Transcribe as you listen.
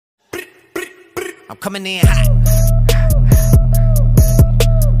I'm coming in hot.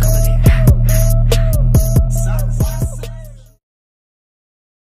 Coming in hot.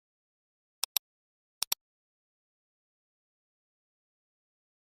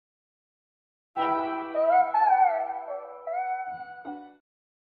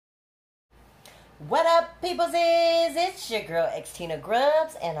 What up, peopleses? It's your girl Xtina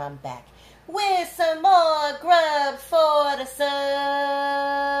Grubz, and I'm back with some more Grubz for the subs.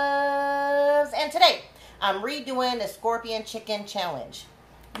 And today, I'm redoing the Scorpion Chicken Challenge.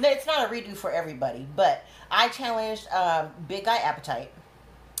 It's not a redo for everybody, but I challenged Big Guy Appetite,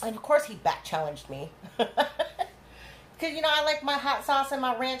 and of course he back challenged me. Because, you know, I like my hot sauce and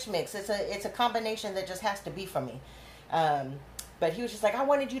my ranch mix. It's a combination that just has to be for me. But he was just like, I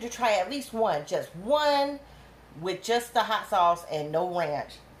wanted you to try at least one. Just one with just the hot sauce and no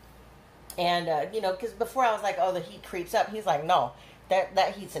ranch. And, you know, because before I was like, oh, the heat creeps up. He's like, no,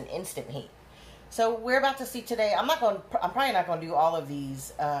 that heat's an instant heat. So we're about to see today. I'm probably not going to do all of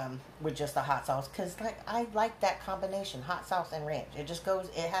these with just the hot sauce. Because I like that combination, hot sauce and ranch. It just goes,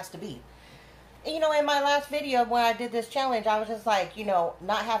 it has to be. And, you know, in my last video when I did this challenge, I was just like, you know,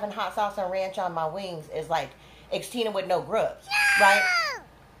 not having hot sauce and ranch on my wings is like Xtina with no Grubz, right?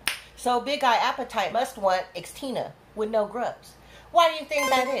 So Big Guy Appetite must want Xtina with no Grubz. Why do you think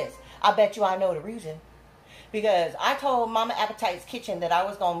that is? I bet you I know the reason. Because I told Mama Appetite's Kitchen that I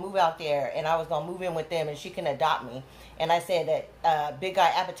was going to move out there and I was going to move in with them and she can adopt me. And I said that Big Guy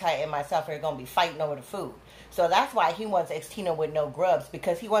Appetite and myself are going to be fighting over the food. So that's why he wants Xtina with no Grubz,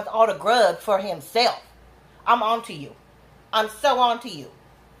 because he wants all the Grubz for himself. I'm on to you. I'm so on to you.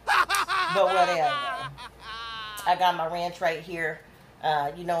 But whatever. I got my ranch right here.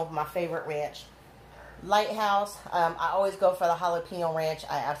 You know, my favorite ranch. Lighthouse. I always go for the jalapeno ranch.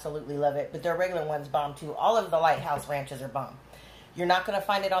 I absolutely love it. But their regular one's bomb too. All of the Lighthouse ranches are bomb. You're not going to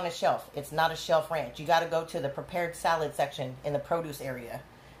find it on a shelf. It's not a shelf ranch. You got to go to the prepared salad section in the produce area.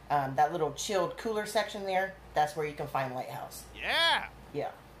 That little chilled cooler section there. That's where you can find Lighthouse. Yeah.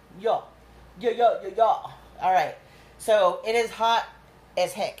 Yeah. Yeah. Yeah, yeah, yeah, yeah. All right. So it is hot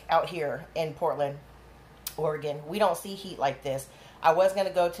as heck out here in Portland, Oregon. We don't see heat like this. I was going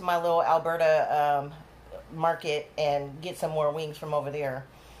to go to my little Alberta market and get some more wings from over there.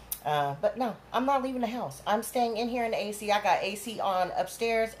 But no, I'm not leaving the house. I'm staying in here in the AC. I got AC on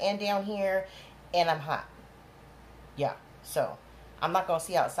upstairs and down here, and I'm hot. Yeah, so I'm not going to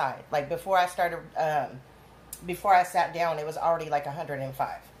see outside. Like before I started, before I sat down, it was already like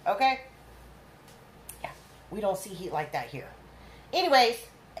 105. Okay? Yeah, we don't see heat like that here. Anyways,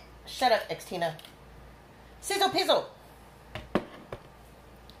 shut up, Xtina. Sizzle pizzle.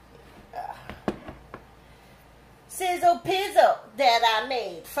 Sizzle pizzle that I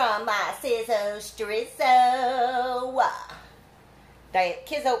made from my sizzle strizzle. Diet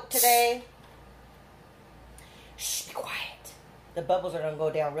Kizzo today. Shh, be quiet. The bubbles are going to go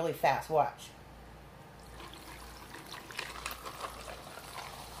down really fast. Watch.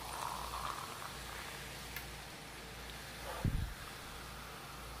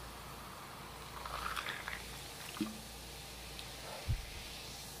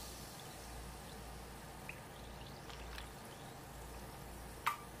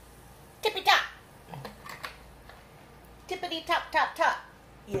 Tippy top. Tippity top, top, top.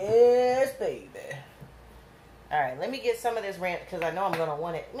 Yes, baby. Alright, let me get some of this ranch because I know I'm going to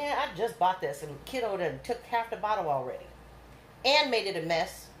want it. Man, I just bought this and kiddo done took half the bottle already. And made it a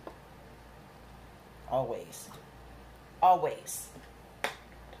mess. Always. Always.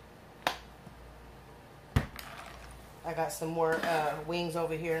 I got some more wings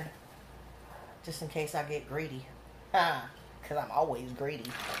over here. Just in case I get greedy. Because I'm always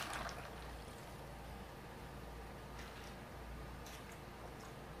greedy.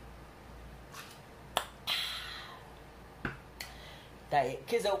 Diet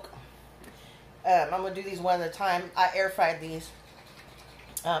Kizzo. I'm going to do these one at a time. I air fried these.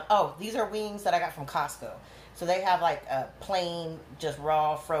 Oh, these are wings that I got from Costco. So they have like plain, just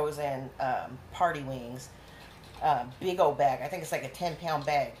raw, frozen party wings. Big old bag. I think it's like a 10-pound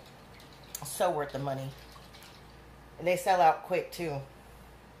bag. So worth the money. And they sell out quick too.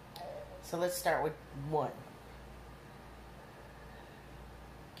 So let's start with one.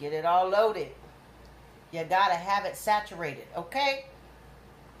 Get it all loaded. You gotta have it saturated, okay?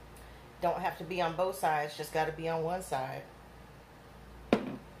 Don't have to be on both sides, just gotta be on one side.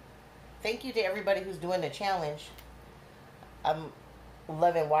 Thank you to everybody who's doing the challenge. I'm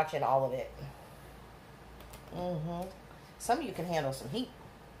loving watching all of it. Some of you can handle some heat.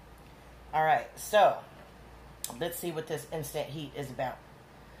 Alright, so let's see what this instant heat is about.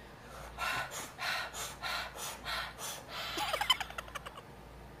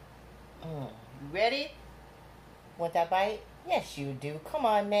 You ready? Want that bite? Yes, you do. Come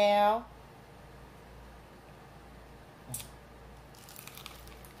on now.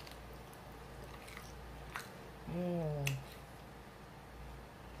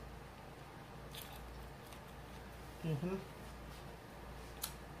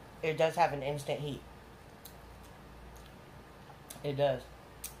 It does have an instant heat. It does.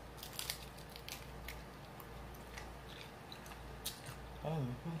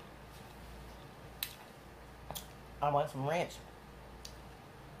 I want some ranch.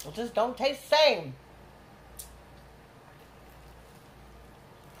 It just don't taste the same.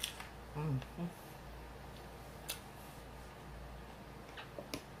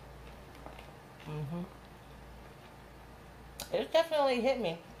 It's definitely hit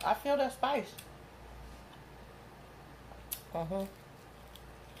me. I feel the spice.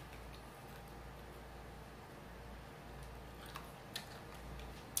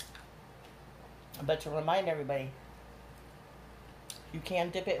 But to remind everybody, you can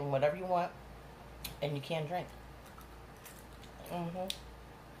dip it in whatever you want, and you can drink.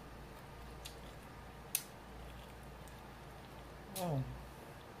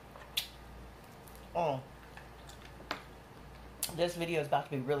 This video is about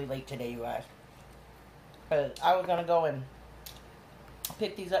to be really late today, you guys. Because I was going to go and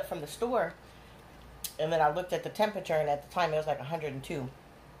pick these up from the store. And then I looked at the temperature, and at the time it was like 102.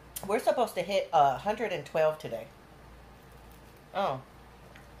 We're supposed to hit 112 today. Oh.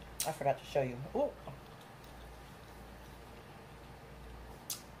 I forgot to show you. Ooh.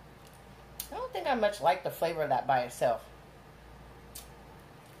 I don't think I much like the flavor of that by itself.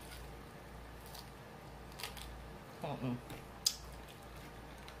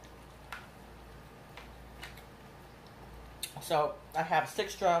 So I have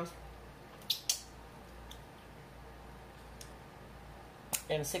 6 drums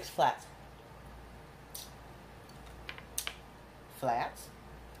and 6 flats. Flats,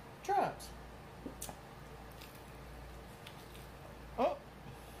 drums. Oh.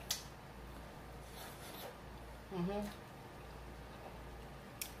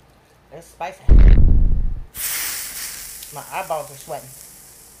 It's spicy. My eyeballs are sweating.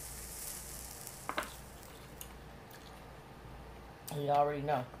 You already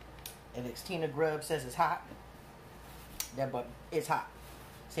know. If Xtina Grubz says it's hot, that but it's hot.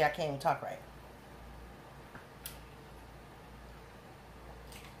 See, I can't even talk right.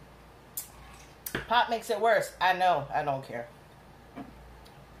 Pop makes it worse. I know. I don't care.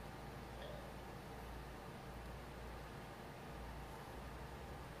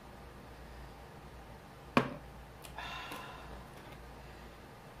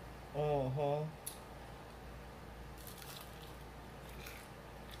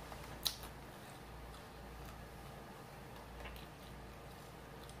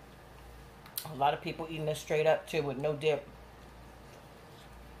 A lot of people eating this straight up too with no dip.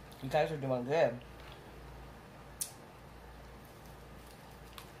 You guys are doing good.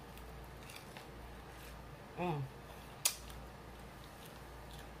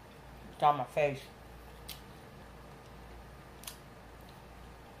 It's on my face.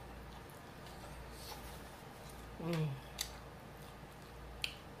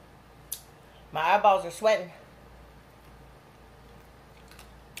 My eyeballs are sweating.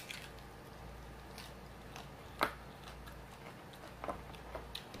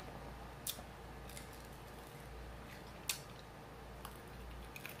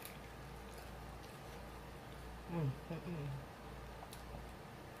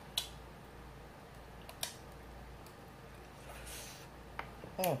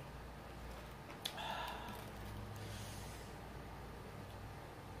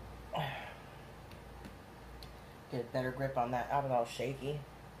 Get a better grip on that. I was all shaky.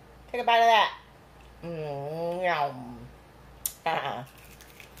 Take a bite of that. Yum.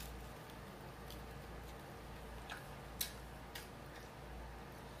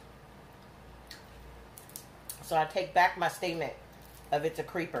 So I take back my statement of it's a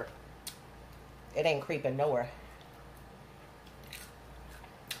creeper. It ain't creeping nowhere.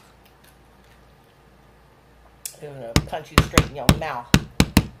 It's gonna punch you straight in your mouth.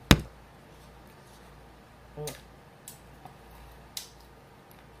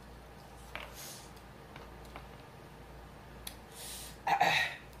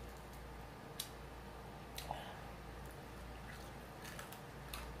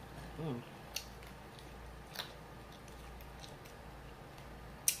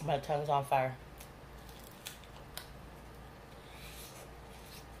 My tongue's on fire.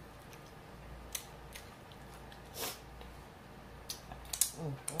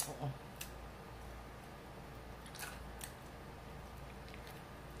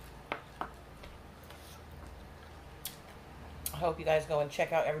 hope you guys go and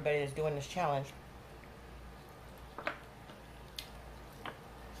check out everybody that's doing this challenge.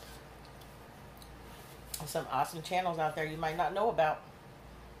 Some awesome channels out there you might not know about.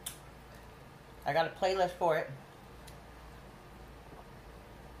 I got a playlist for it.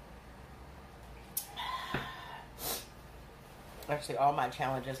 Actually, all my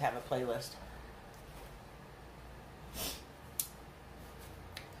challenges have a playlist.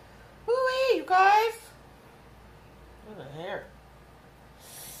 Woo-wee, you guys! Look at the hair.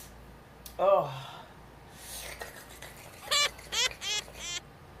 Oh.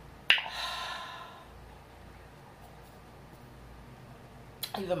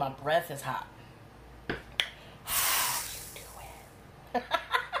 Even my breath is hot. Do it.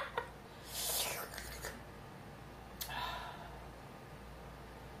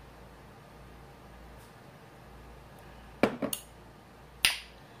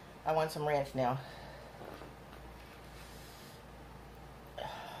 I want some ranch now. Take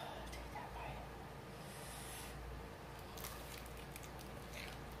that bite.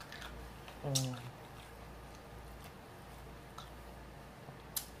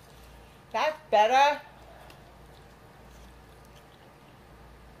 That's better.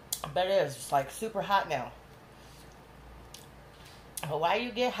 But it is. It's like super hot now. But why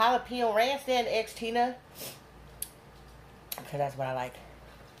you get jalapeno ranch then, Xtina? Because that's what I like.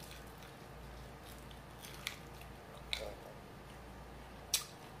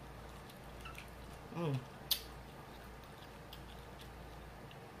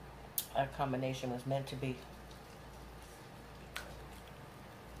 That combination was meant to be.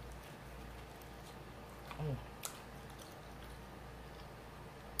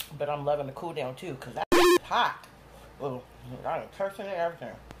 But I'm loving the cool down too, because that's hot. Oh, I'm cursing and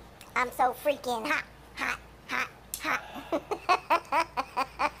everything. I'm so freaking hot, hot, hot, hot.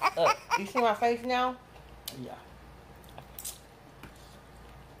 Look, you see my face now? Yeah.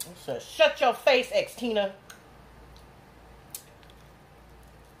 It says, shut your face, Xtina.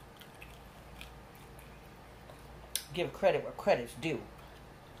 Give credit where credit's due.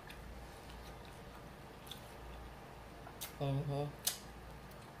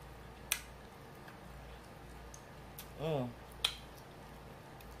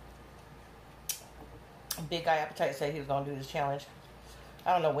 Big Guy Appetite said he was going to do this challenge.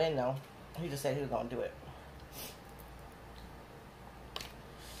 I don't know when, though. He just said he was going to do it.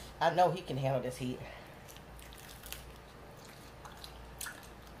 I know he can handle this heat.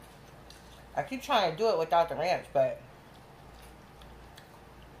 I keep trying to do it without the ranch, but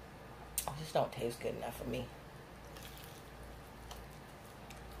it just don't taste good enough for me.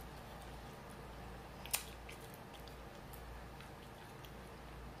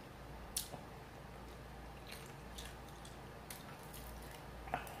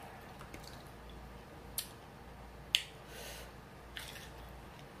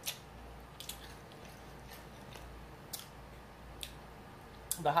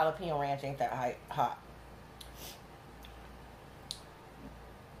 The jalapeno ranch ain't that hot.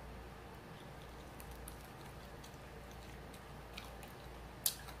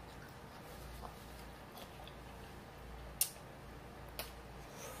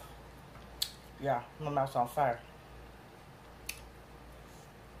 Yeah, my mouth's on fire.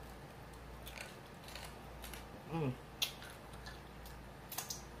 Oh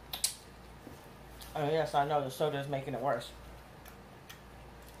yes, I know the soda is making it worse.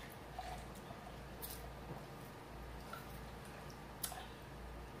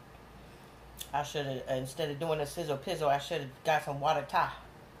 I should have, instead of doing a sizzle pizzle, I should have got some water tie.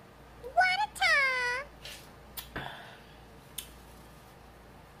 Water time.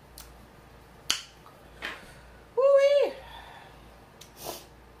 Woo-wee.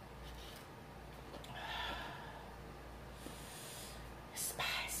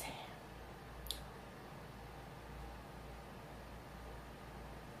 Spicy.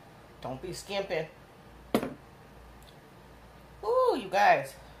 Don't be skimping. Ooh, you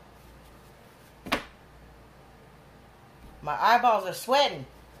guys. My eyeballs are sweating.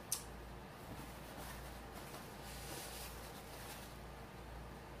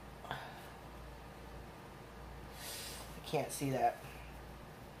 You can't see that.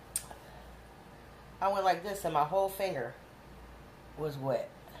 I went like this and my whole finger was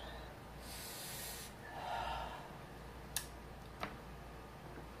wet.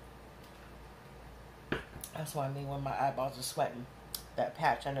 That's what I mean when my eyeballs are sweating. That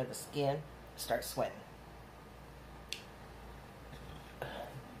patch under the skin starts sweating.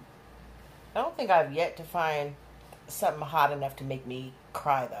 I don't think I've yet to find something hot enough to make me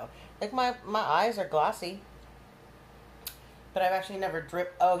cry, though. Like, my eyes are glossy. But I've actually never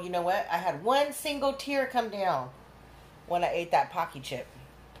dripped. Oh, you know what? I had one single tear come down. when I ate that Pocky chip.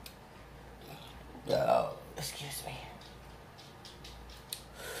 Oh, excuse me.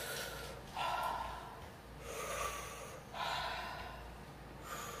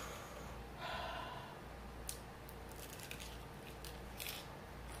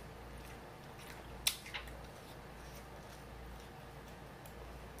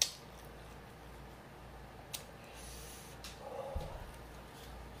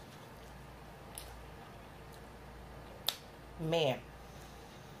 Man.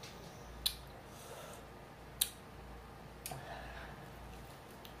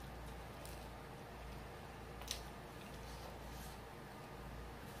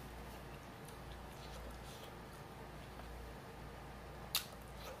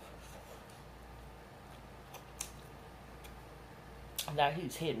 Now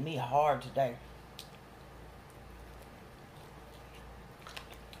he's hitting me hard today.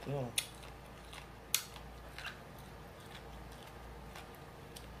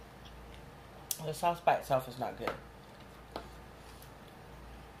 The sauce by itself is not good.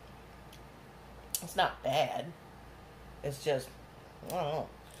 It's not bad. It's just, I don't know.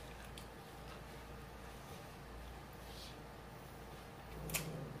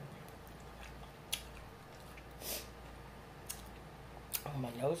 Oh, my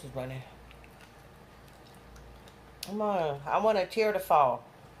nose is running. Come on. I want a tear to fall.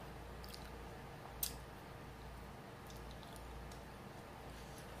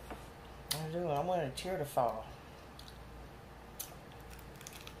 I do. I want a tear to fall.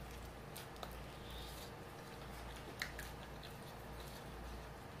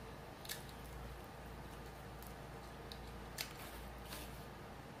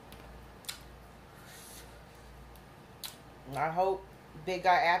 I hope Big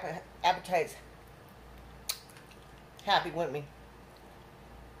Guy Appetite's happy with me.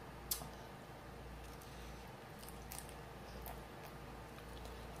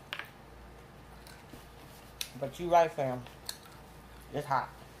 But you right, fam. It's hot.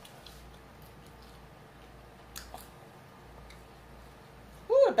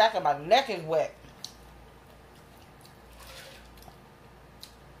 Ooh, the back of my neck is wet.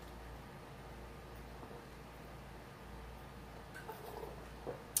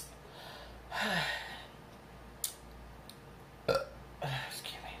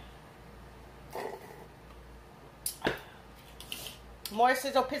 More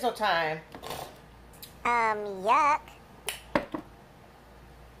sizzle pizzle time. Yuck.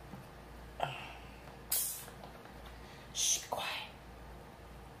 Shh, be quiet.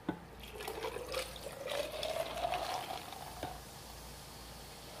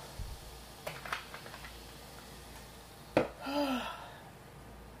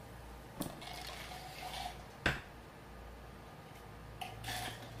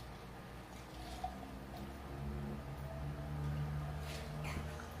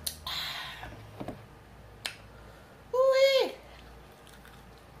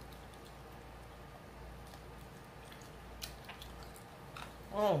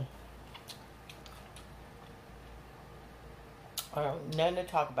 Nothing to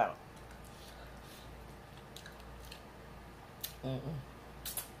talk about.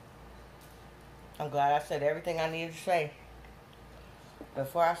 I'm glad I said everything I needed to say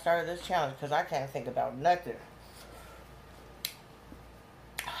before I started this challenge, because I can't think about nothing.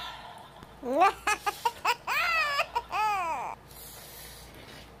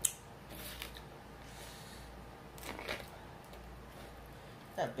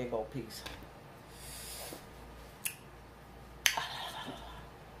 That big old piece.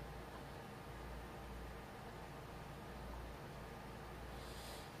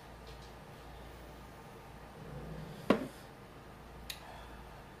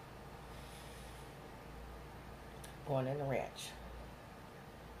 Going in the ranch.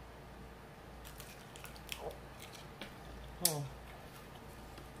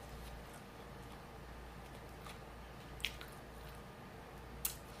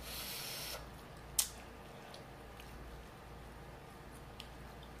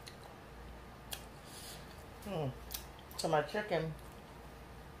 So my chicken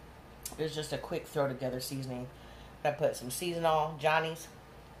is just a quick throw together seasoning. I put some seasonal Johnny's.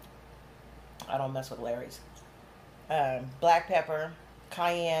 I don't mess with Larry's. Black pepper,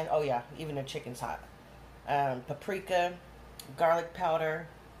 cayenne. Oh yeah, even the chicken's hot. Paprika, garlic powder,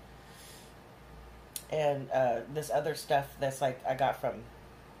 and this other stuff that's like I got from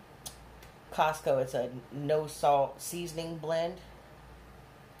Costco. It's a no salt seasoning blend.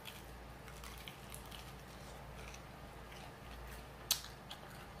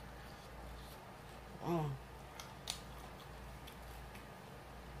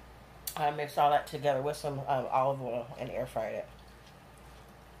 I mixed all that together with some olive oil and air fried it.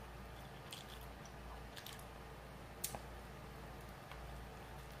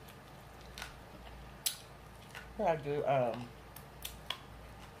 I do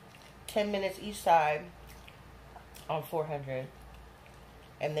 10 minutes each side on 400,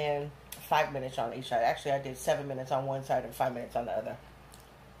 and then 5 minutes on each side. Actually, I did 7 minutes on one side and 5 minutes on the other.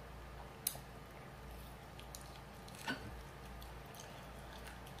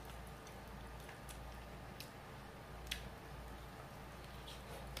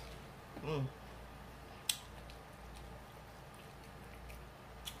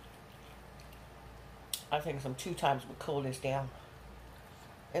 I think some 2 times would cool this down.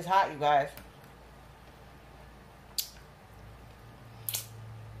 It's hot, you guys.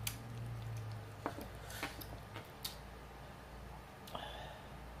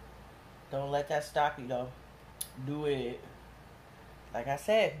 Don't let that stop you, though. Do it. Like I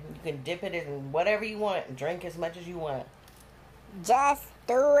said, you can dip it in whatever you want and drink as much as you want. Just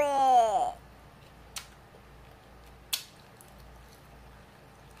do it.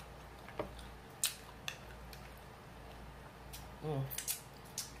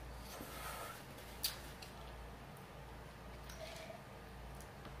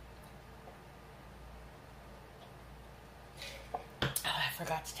 I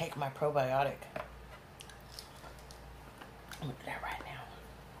forgot to take my probiotic. I'm gonna do that right now.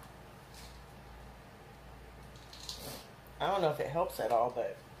 I don't know if it helps at all,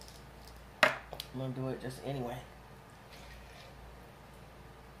 but I'm gonna do it just anyway.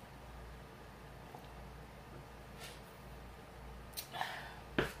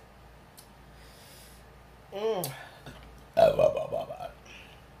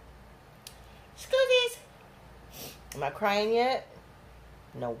 Scoozies! Am I crying yet?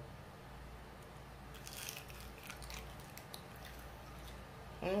 No.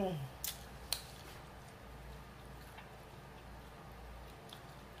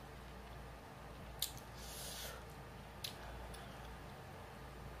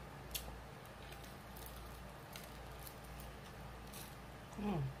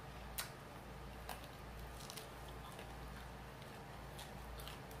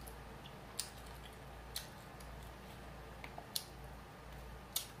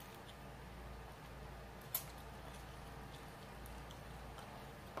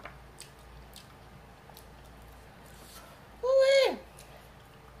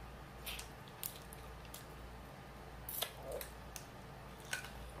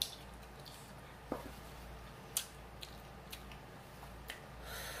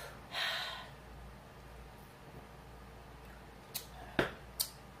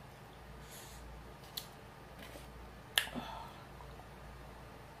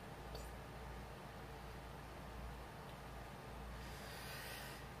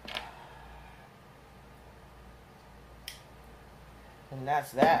 And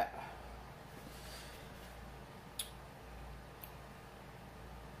that's that.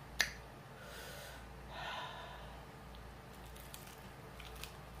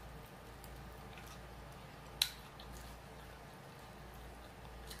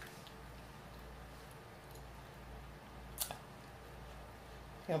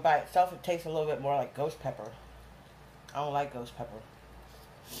 You know, by itself, it tastes a little bit more like ghost pepper. I don't like ghost pepper.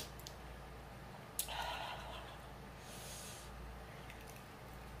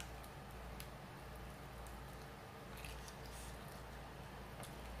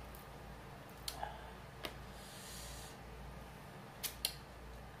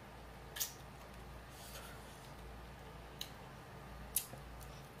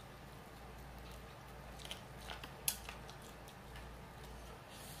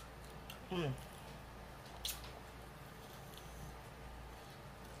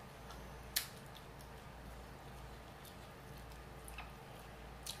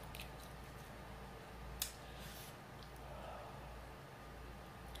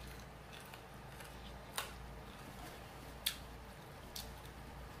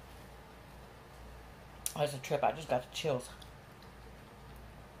 That's a trip. I just got the chills.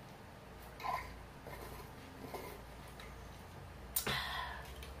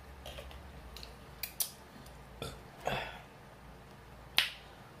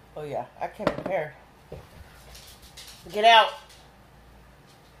 Oh yeah, I came prepared. Get out.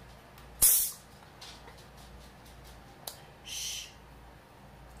 Shh.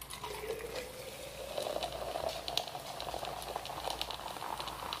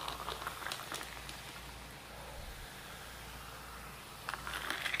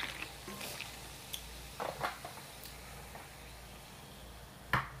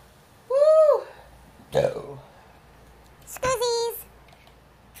 Woo! Dough. Scoozies.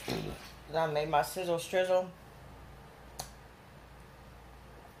 I made my sizzle strizzle.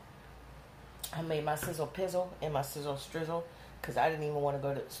 I made my sizzle pizzle and my sizzle strizzle because I didn't even want to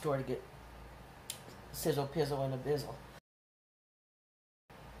go to the store to get sizzle pizzle and a bizzle.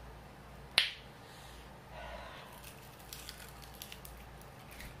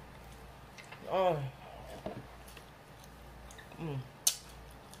 Oh.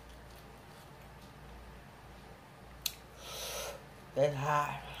 That's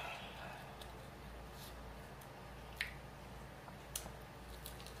hot.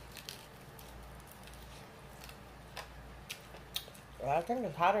 I think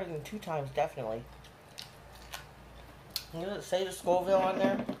it's hotter than 2 times, definitely. Does it say the Scoville on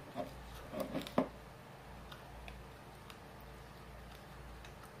there?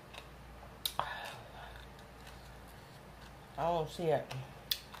 I don't see it.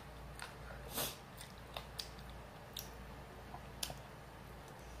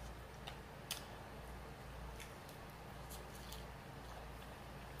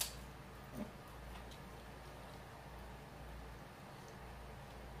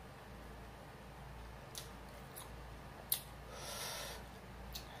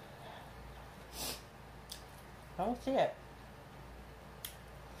 I don't see it.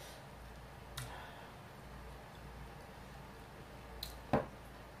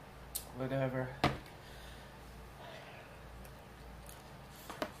 Whatever.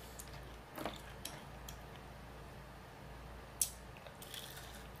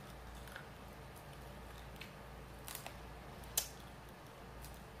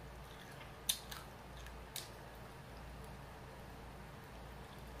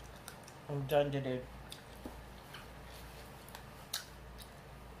 I'm done today.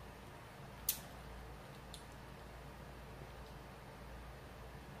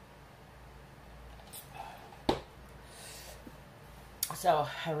 So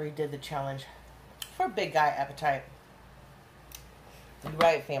I redid the challenge for big guy appetite. You're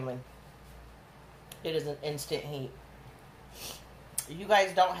right, family. It is an instant heat. You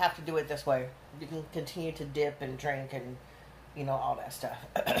guys don't have to do it this way. You can continue to dip and drink and, you know, all that stuff.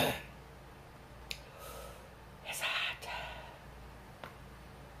 It's hot.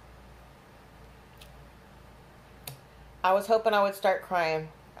 I was hoping I would start crying.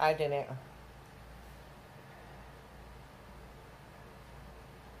 I didn't.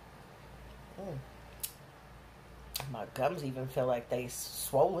 My gums even feel like they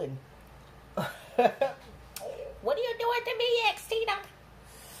swollen. What are you doing to me, Xtina?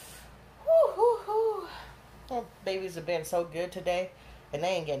 Whoo, whoo, whoo. Oh, babies have been so good today, and they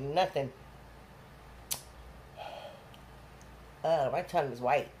ain't getting nothing. My tongue is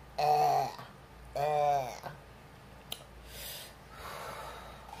white.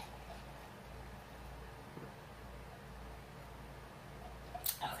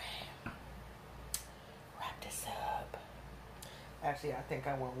 Actually, I think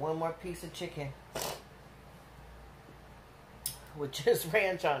I want one more piece of chicken with just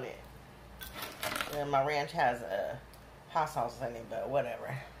ranch on it. And my ranch has a hot sauce in it, but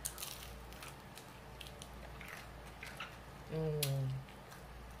whatever.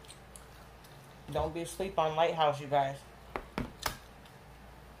 Don't be asleep on Lighthouse, you guys.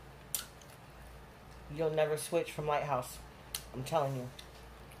 You'll never switch from Lighthouse. I'm telling you.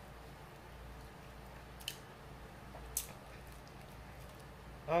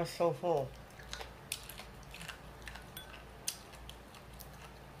 I'm so full.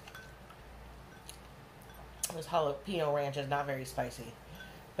 This jalapeno ranch is not very spicy,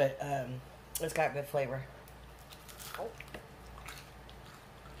 but it's got good flavor.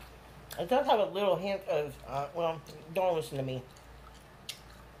 It does have a little hint of, well, don't listen to me.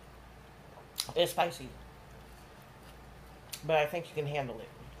 It's spicy, but I think you can handle it.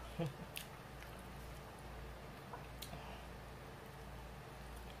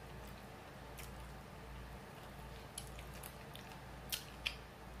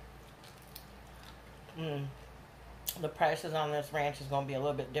 The prices on this ranch is going to be a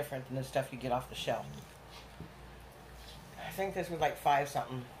little bit different than the stuff you get off the shelf. I think this was like 5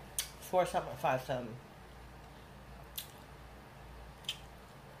 something. 4 something, 5 something.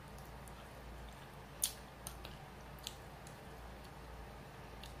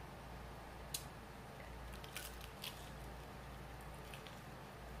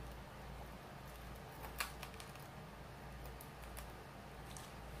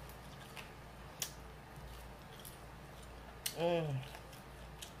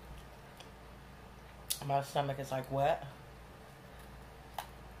 My stomach is like wet.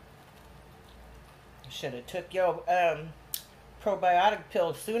 Should have took your probiotic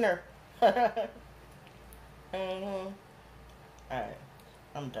pill sooner. Alright,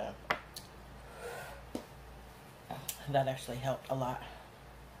 I'm done. That actually helped a lot.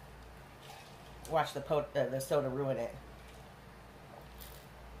 Watch the soda ruin it.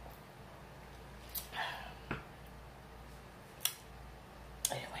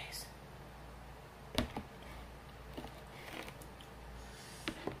 Anyways.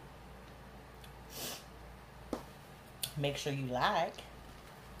 Make sure you like,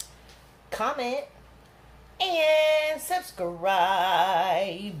 comment, and subscribe.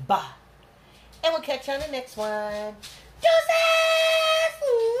 And we'll catch you on the next one.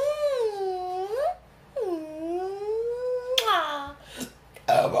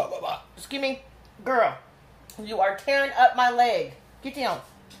 Excuse me, girl. You are tearing up my leg. Get down.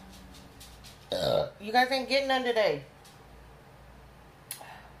 You guys ain't getting none today.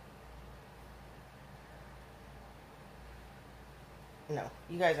 No,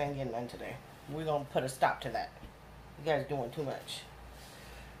 you guys ain't getting none today. We're gonna put a stop to that. You guys doing too much.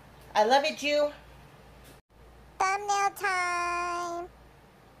 I love it, you. Thumbnail time.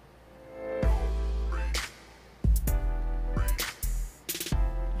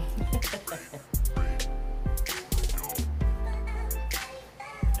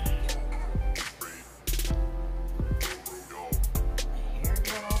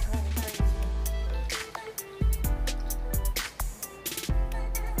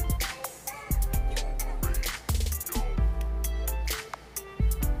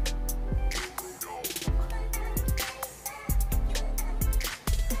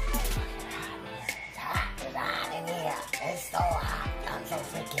 It's so hot. I'm so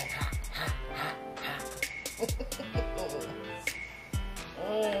freaking hot. Hot, hot, hot.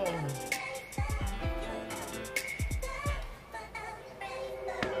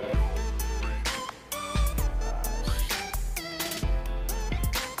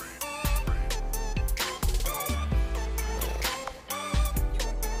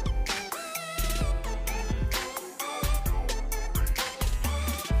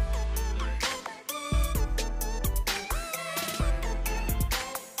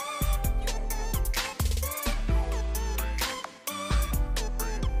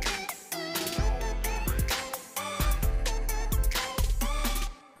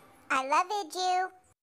 I love it, you.